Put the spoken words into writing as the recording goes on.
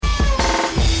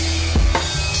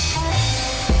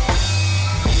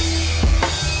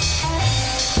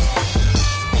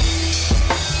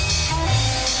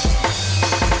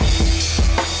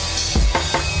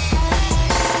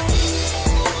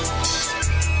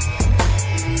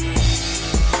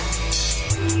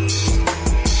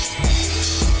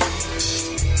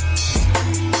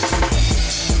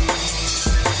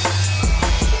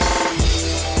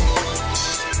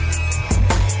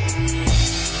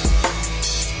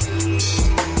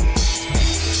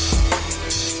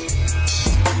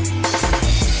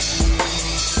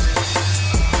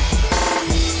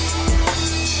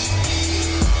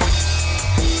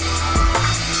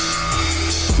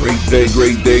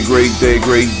Great day, great day,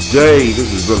 great day.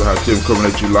 This is Brother Hatim coming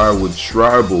at you live with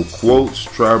tribal quotes.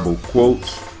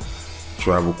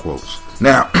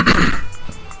 Now,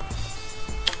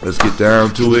 let's get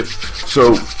down to it.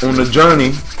 So, on the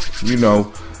journey,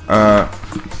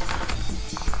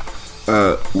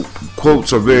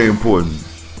 quotes are very important.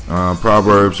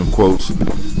 Proverbs and quotes,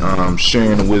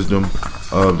 sharing the wisdom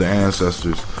of the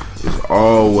ancestors is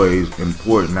always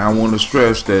important. I want to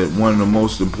stress that one of the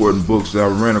most important books that I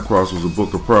ran across was a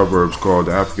book of Proverbs called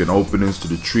The African Openings to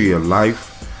the Tree of Life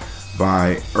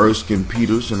by Erskine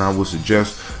Peters, and I would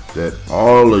suggest that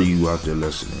all of you out there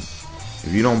listening,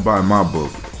 if you don't buy my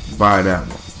book, buy that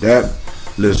one.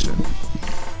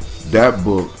 That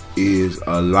book is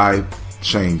a life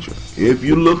changer. If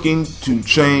you're looking to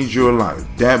change your life,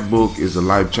 that book is a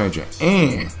life changer.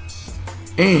 And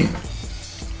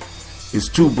it's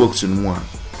two books in one.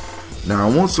 Now,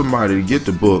 I want somebody to get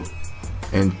the book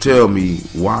and tell me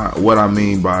what I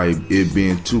mean by it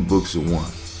being two books in one.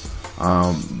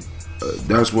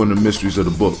 That's one of the mysteries of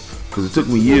the book, because it took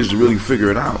me years to really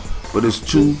figure it out. But it's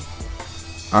two.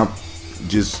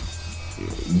 Just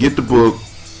get the book.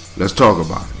 Let's talk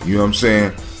about it. You know what I'm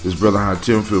saying? This Brother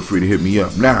Hatim, feel free to hit me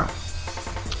up. Now,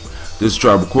 this is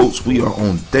Tribal Quotes. We are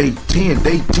on day 10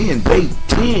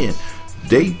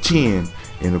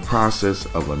 in the process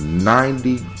of a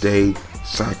 90-day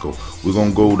cycle. We're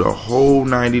going to go the whole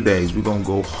 90 days. We're going to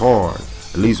go hard,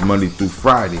 at least Monday through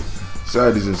Friday.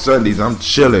 Saturdays and Sundays, I'm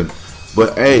chilling.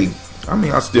 But, hey,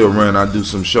 I still run. I do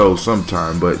some shows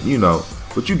sometime, but you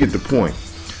get the point.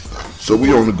 So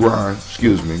we on the grind.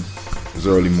 Excuse me. It's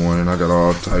early morning. I got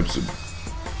all types of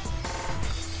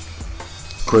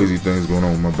crazy things going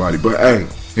on with my body. But, hey,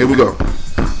 here we go.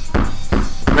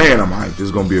 Man, I'm hyped. This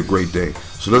is going to be a great day.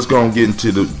 So let's go and get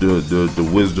into the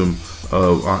wisdom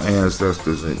of our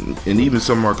ancestors and even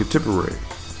some of our contemporaries.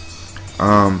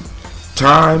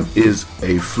 Time is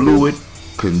a fluid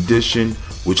condition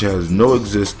which has no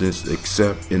existence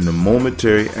except in the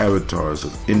momentary avatars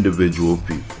of individual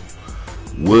people.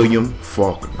 William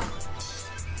Faulkner.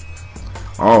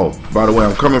 Oh, by the way,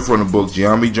 I'm coming from the book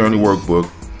Giambi Journey Workbook,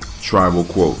 Tribal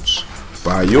Quotes,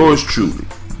 by yours truly.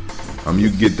 You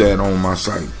can get that on my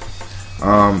site.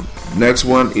 Next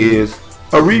one is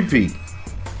a repeat.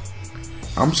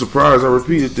 I'm surprised I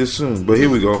repeated this soon, but here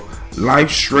we go.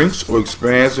 Life shrinks or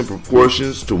expands in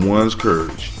proportions to one's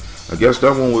courage. I guess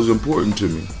that one was important to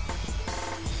me.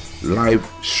 Life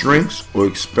shrinks or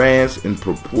expands in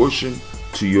proportion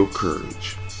to your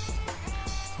courage.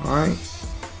 Alright?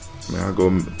 I go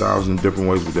 1,000 different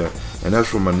ways with that. And that's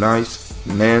from a nice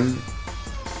Nen.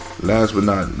 Last but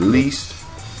not least,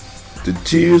 the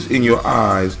tears in your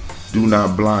eyes do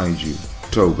not blind you,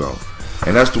 Togo.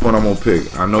 And that's the one I'm going to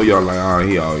pick. I know y'all like,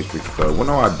 he always pick the third. Well,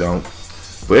 no, I don't.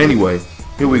 But anyway,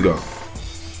 here we go.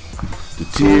 The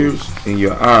tears in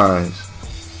your eyes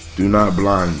do not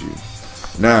blind you.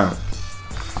 Now,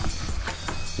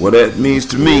 what that means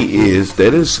to me is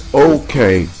that it's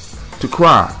okay to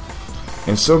cry.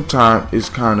 And sometimes it's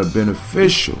kind of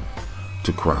beneficial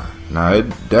to cry. Now,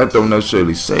 that don't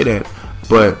necessarily say that,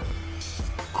 but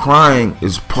crying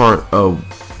is part of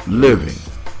living.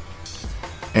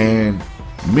 And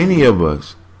many of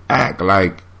us act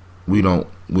like we're not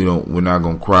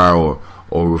gonna cry or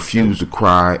refuse to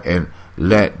cry and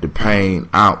let the pain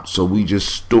out, so we just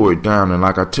store it down. And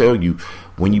like I tell you,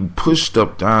 when you push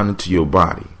stuff down into your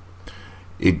body,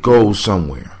 it goes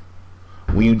somewhere.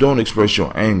 When you don't express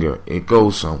your anger, it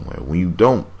goes somewhere. When you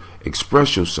don't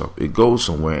express yourself, it goes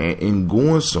somewhere. And in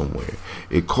going somewhere,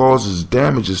 it causes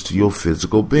damages to your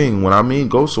physical being. When I mean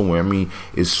go somewhere, I mean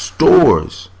it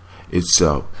stores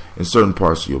itself in certain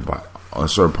parts of your body,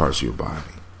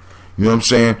 You know what I'm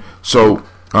saying? So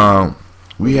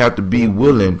we have to be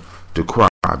willing to cry,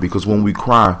 because when we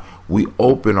cry, we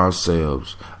open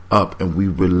ourselves up and we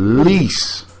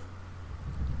release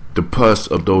the pus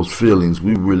of those feelings.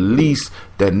 We release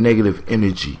that negative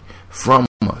energy from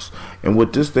us. And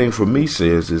what this thing for me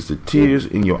says is the tears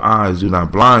in your eyes do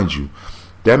not blind you.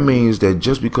 That means that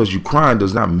just because you're crying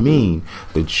does not mean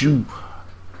that you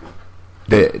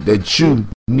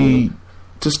need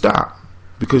to stop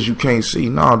because you can't see.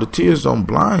 No, the tears don't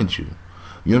blind you.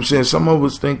 You know what I'm saying? Some of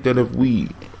us think that if we're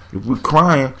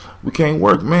crying, we can't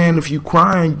work. Man, if you're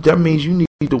crying, that means you need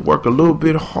to work a little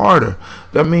bit harder.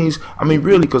 That means,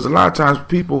 really, because a lot of times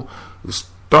people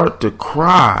start to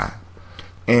cry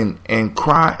and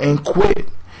cry and quit.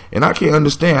 And I can't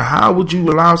understand, how would you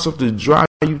allow something to dry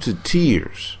you to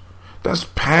tears? That's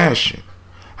passion.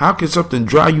 How can something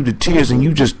dry you to tears and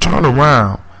you just turn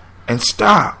around and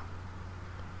stop?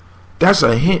 That's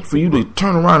a hint for you to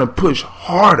turn around and push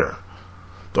harder.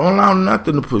 Don't allow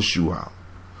nothing to push you out.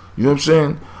 You know what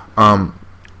I'm saying?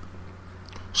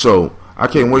 So I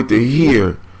can't wait to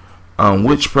hear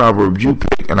which proverb you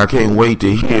pick, and I can't wait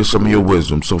to hear some of your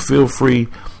wisdom. So feel free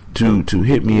to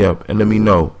hit me up and let me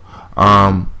know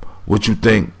what you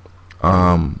think,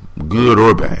 good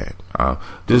or bad.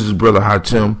 This is Brother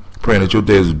Hatim, praying that your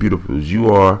day is as beautiful as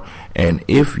you are. And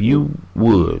if you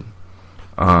would,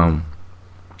 go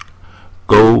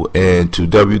to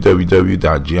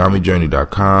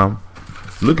www.giammijourney.com,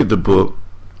 look at the book,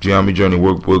 Giammi Journey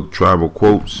Workbook, Tribal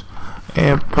Quotes,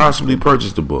 and possibly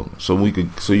purchase the book so you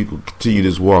could continue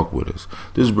this walk with us.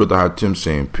 This is Brother Hatim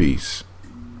saying peace.